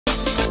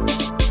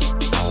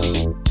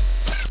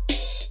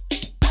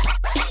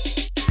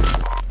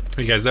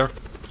Are you guys there?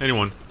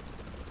 Anyone?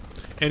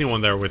 Anyone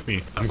there with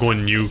me? I'm going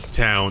to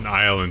Nuketown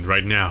Island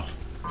right now.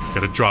 You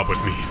gotta drop with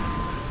me.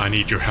 I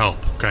need your help,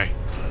 okay?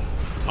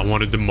 I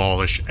want to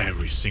demolish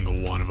every single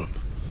one of them.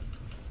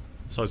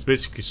 So it's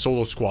basically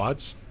solo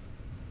squads.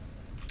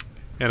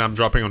 And I'm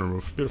dropping on the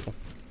roof. Beautiful.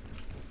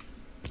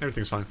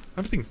 Everything's fine.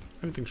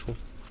 Everything's cool.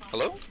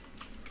 Hello?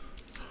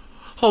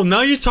 Oh,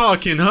 now you're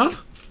talking, huh?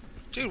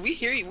 Dude, we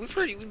hear you. We've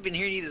heard you. We've been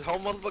hearing you this whole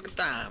motherfucking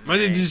time.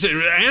 Just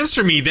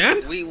answer me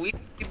then.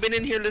 We've been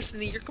in here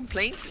listening to your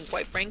complaints, and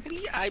quite frankly,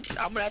 I'm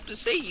gonna have to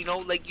say, you know,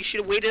 like, you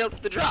should have waited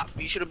up the drop.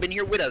 You should have been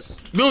here with us.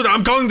 Dude,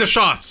 I'm calling the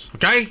shots,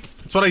 okay?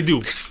 That's what I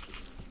do.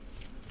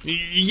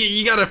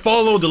 You gotta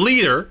follow the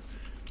leader,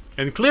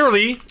 and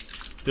clearly,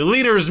 the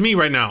leader is me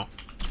right now.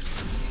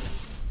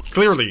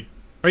 Clearly.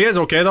 Are you guys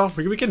okay though?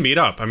 We can meet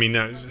up. I mean,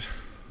 I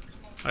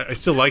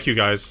still like you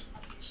guys.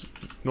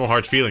 No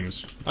hard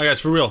feelings. Alright guys,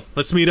 for real.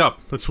 Let's meet up.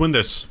 Let's win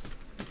this.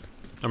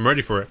 I'm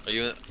ready for it.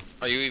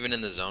 Are you even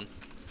in the zone?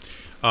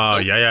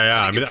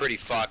 Yeah. I mean, you're pretty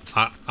fucked.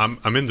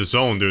 I'm in the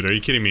zone, dude. Are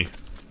you kidding me?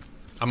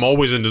 I'm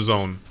always in the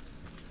zone.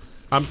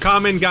 I'm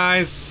coming,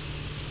 guys.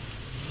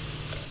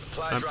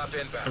 I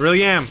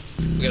really am.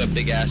 We got a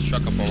big ass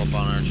truck up all up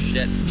on our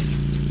shit.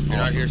 You're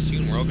not here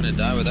soon. We're all gonna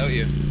die without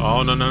you.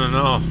 Oh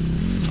no.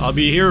 I'll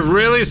be here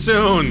really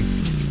soon.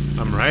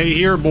 I'm right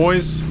here,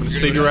 boys. I'm gonna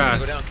save your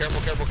ass. Go down.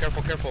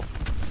 Careful.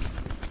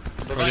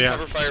 Provide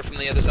cover fire from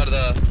the other side of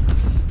the...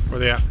 Where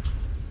they at?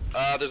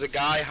 There's a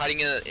guy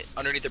hiding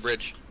underneath the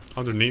bridge.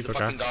 Underneath, okay.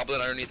 Fucking goblin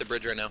underneath the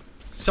bridge right now.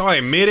 So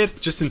I made it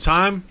just in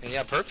time.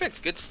 Yeah,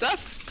 perfect. Good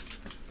stuff.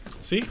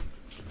 See?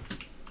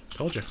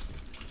 Told you.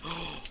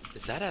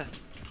 Is that a...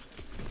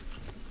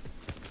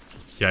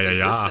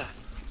 Yeah.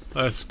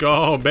 Let's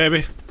go,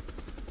 baby.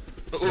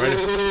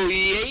 Ooh,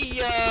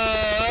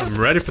 yeah. I'm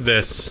ready for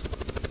this.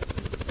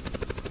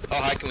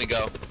 How high can we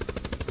go?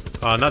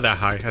 Not that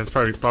high. That's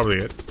probably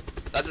it.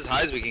 That's as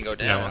high as we can go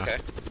down, yeah. Okay.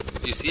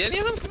 Do you see any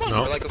of them? Come on,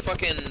 no. We're like a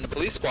fucking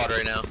police squad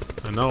right now.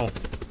 I know.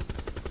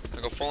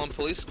 Like a full-on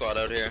police squad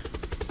out here.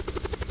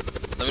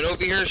 Let me know if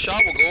you hear a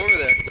shot, we'll go over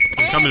there.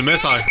 Incoming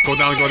missile. Go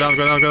down. I'm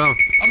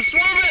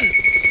swerving!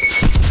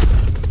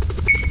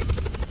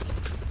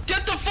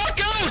 Get the fuck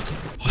out!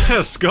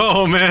 Let's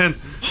go, man.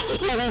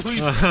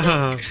 Holy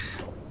fuck.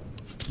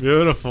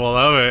 Beautiful.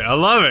 I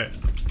love it.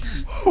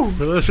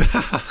 Holy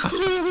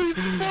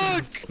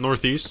fuck.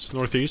 Northeast.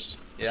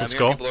 Yeah, Let's I'm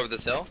go. hearing people over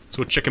this hill. Let's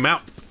go check him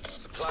out.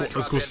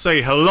 Let's go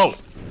say hello.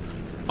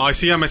 Oh, I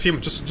see him.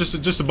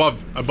 Just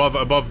above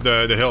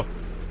the hill.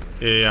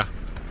 Yeah.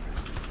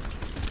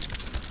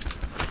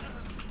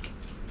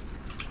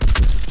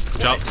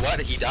 Wait, what?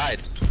 He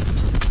died.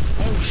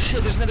 Oh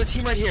shit, there's another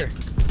team right here.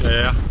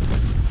 Yeah.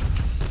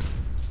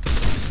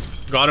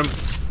 Got him.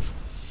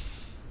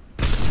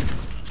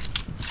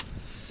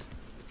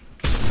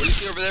 What do you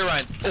see over there,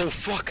 Ryan? Oh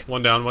fuck.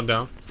 One down.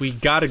 We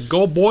gotta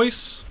go,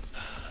 boys.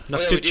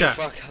 Enough chit chat.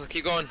 Fuck, let's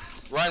keep going.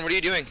 Ryan, what are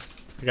you doing?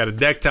 I got a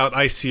decked out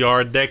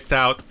ICR, decked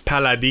out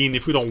Paladin.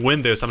 If we don't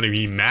win this, I'm gonna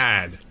be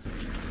mad.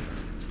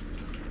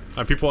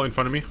 Are people in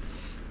front of me?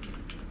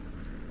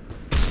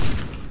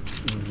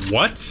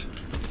 What?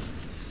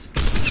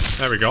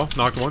 There we go.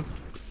 Knocked one.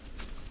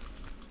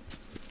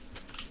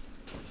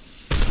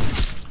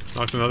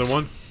 Knocked another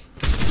one.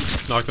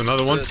 Knocked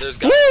another one. There's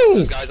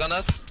guys on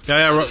us.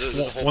 Yeah.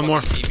 There's one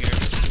more. Team here.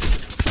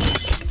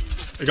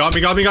 It got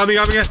me.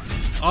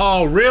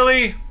 Oh,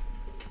 really?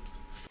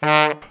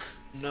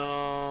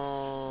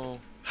 No.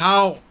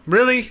 How?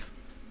 Really?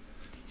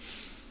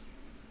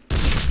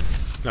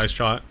 Nice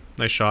shot.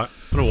 I'm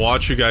gonna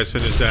watch you guys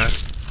finish that.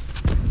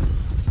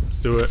 Let's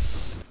do it.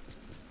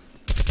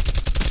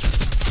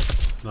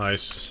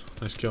 Nice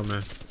kill,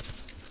 man.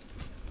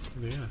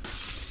 Yeah.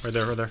 Right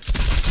there.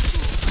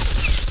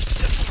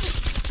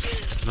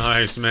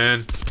 Nice,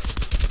 man.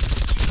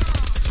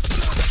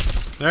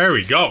 There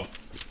we go.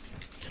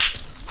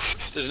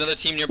 There's another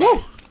team nearby.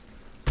 Woo!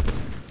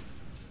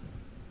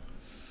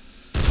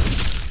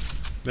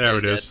 There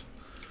it is.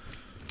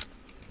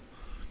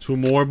 Two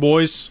more,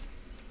 boys.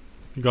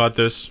 You got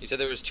this. You said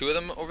there was two of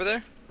them over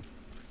there?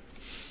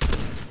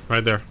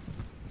 Right there.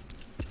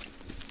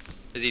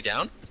 Is he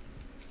down?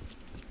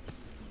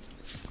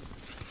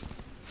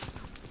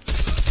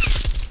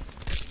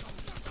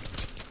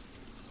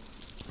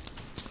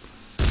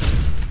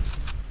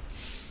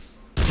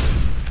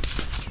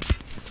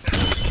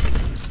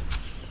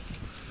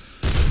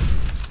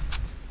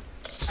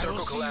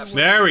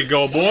 There we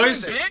go,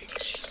 boys.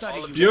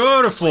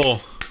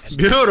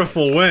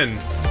 Beautiful win.